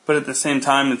 but at the same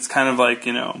time, it's kind of like,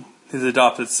 his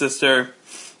adopted sister.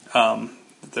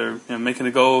 They're making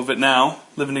a go of it now,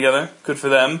 living together. Good for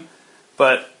them.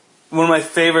 But one of my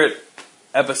favorite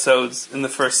episodes in the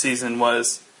first season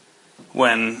was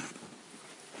when,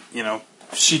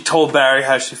 she told Barry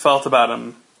how she felt about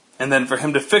him. And then for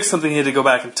him to fix something, he had to go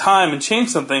back in time and change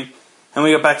something. And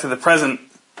we got back to the present,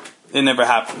 it never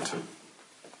happened.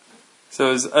 So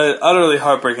it was utterly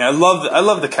heartbreaking. I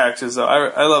love the characters, though.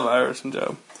 I love Iris and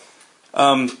Joe.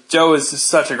 Joe is just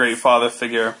such a great father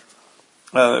figure.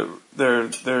 They're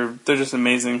just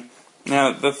amazing.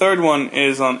 Now, the third one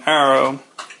is on Arrow,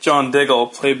 John Diggle,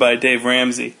 played by Dave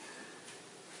Ramsey.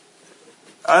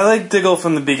 I liked Diggle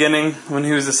from the beginning when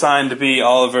he was assigned to be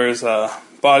Oliver's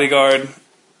bodyguard,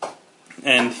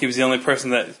 and he was the only person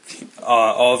that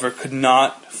Oliver could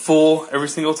not fool every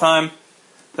single time.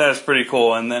 That was pretty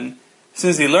cool. And then as soon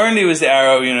as he learned he was the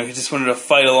Arrow, he just wanted to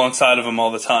fight alongside of him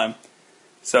all the time.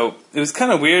 So it was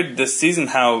kind of weird this season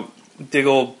how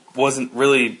Diggle wasn't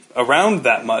really around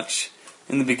that much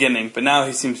in the beginning, but now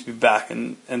he seems to be back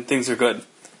and things are good.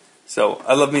 So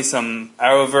I love me some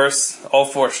Arrowverse, all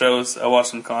 4 shows. I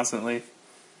watch them constantly.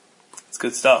 It's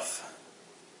good stuff.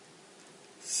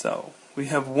 So we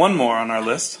have one more on our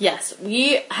list. Yes,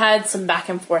 we had some back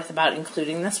and forth about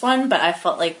including this one, but I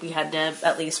felt like we had to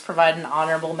at least provide an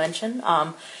honorable mention.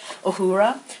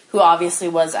 Uhura, who obviously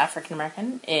was African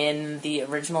American in the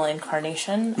original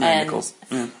incarnation,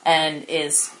 and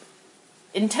is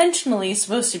intentionally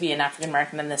supposed to be an African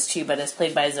American in this too, but is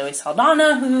played by Zoe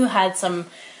Saldana, who had some,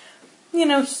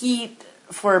 heat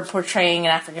for portraying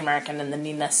an African American in the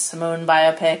Nina Simone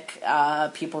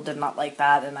biopic. People did not like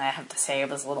that, and I have to say it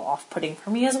was a little off-putting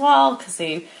for me as well, because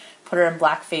they put her in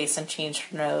blackface and changed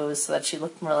her nose so that she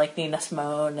looked more like Nina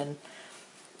Simone, and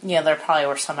there probably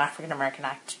were some African American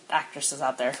actresses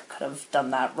out there who could have done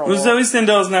that role. Well, Zoe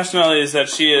Sandel's nationality is that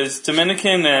she is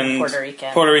Dominican and Puerto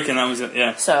Rican. Puerto Rican, that was it,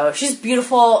 yeah. So she's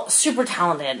beautiful, super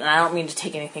talented, and I don't mean to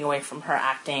take anything away from her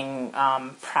acting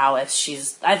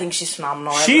prowess. I think she's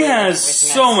phenomenal. She has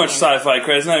so much sci-fi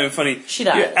credit. It's not even funny. She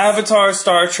does. Avatar,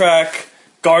 Star Trek,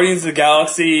 Guardians of the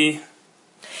Galaxy.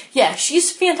 Yeah,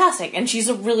 she's fantastic, and she's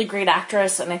a really great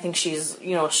actress, and I think she's,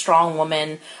 a strong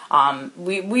woman.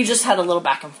 We just had a little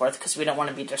back and forth because we don't want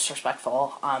to be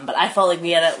disrespectful, but I felt like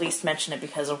we had at least mentioned it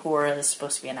because Uhura is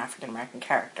supposed to be an African-American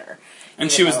character.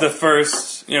 And she was the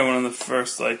first, one of the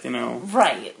first,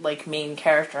 Right, main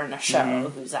character in a show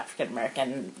who's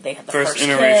African-American. They had the first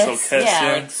interracial kiss.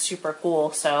 Yeah, super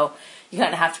cool, so you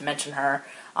kind of have to mention her.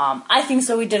 I think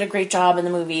Zoe did a great job in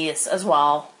the movie as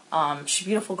well. She's a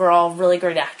beautiful girl, really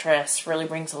great actress, really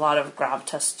brings a lot of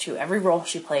gravitas to every role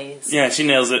she plays. Yeah, she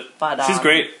nails it. But she's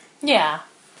great. Yeah.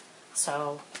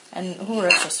 So, and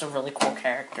Uhura's just a really cool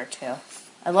character, too.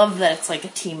 I love that it's like a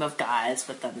team of guys,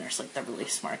 but then there's the really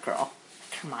smart girl,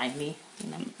 Hermione,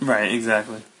 Right,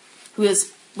 exactly. Who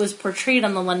was portrayed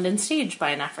on the London stage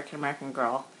by an African-American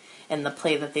girl in the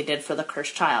play that they did for The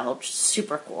Cursed Child, which is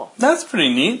super cool. That's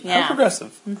pretty neat. Yeah. How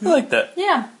progressive. I like that.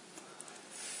 Yeah.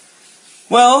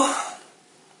 Well,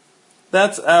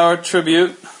 that's our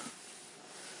tribute.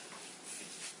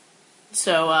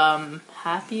 So,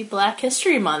 happy Black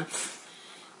History Month.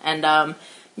 And,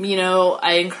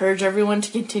 I encourage everyone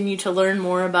to continue to learn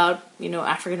more about,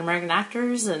 African-American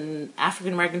actors and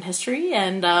African-American history,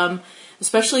 and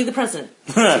especially the president.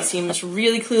 He seems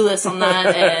really clueless on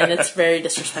that, and it's very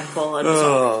disrespectful. And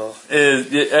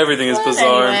everything is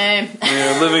bizarre. Anyway.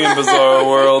 We're living in a bizarre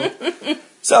world.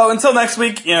 So until next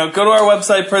week, go to our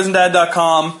website,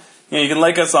 prisondad.com. You can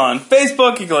like us on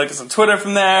Facebook. You can like us on Twitter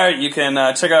from there. You can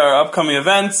check out our upcoming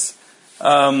events. We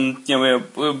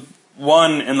have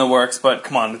one in the works, but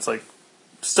come on, it's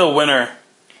still winter.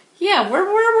 Yeah, we're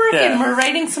working. Yeah. We're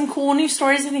writing some cool new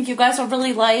stories I think you guys will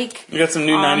really like. We got some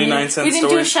new 99-cent stories. We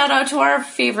didn't do a shout out to our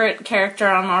favorite character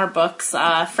on our books,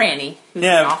 Franny, who's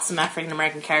an awesome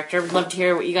African-American character. We'd love to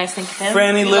hear what you guys think of him.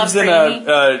 Franny lives in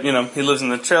he lives in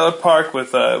the trailer park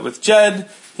with Jed.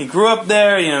 He grew up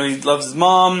there, he loves his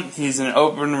mom. He's in an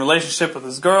open relationship with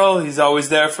his girl. He's always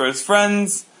there for his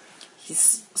friends.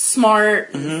 He's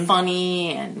smart, and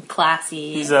funny, and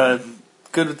classy. He's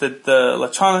good with the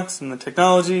electronics and the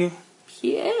technology.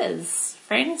 He is.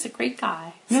 Franny's a great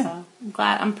guy. Yeah. So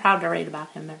I'm proud to write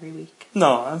about him every week.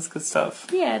 No, that's good stuff.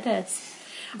 Yeah, it is.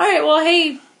 All right, well,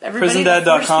 hey, everybody.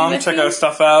 PrisonDad.com. Check our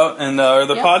stuff out and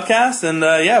the podcast. And,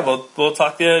 we'll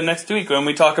talk to you next week when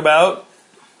we talk about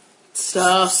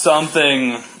stuff.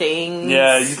 Something. Things.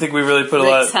 Yeah, you think we really put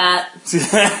Rick's a lot... hat.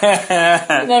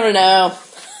 You never know.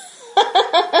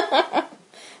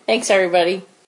 Thanks, everybody.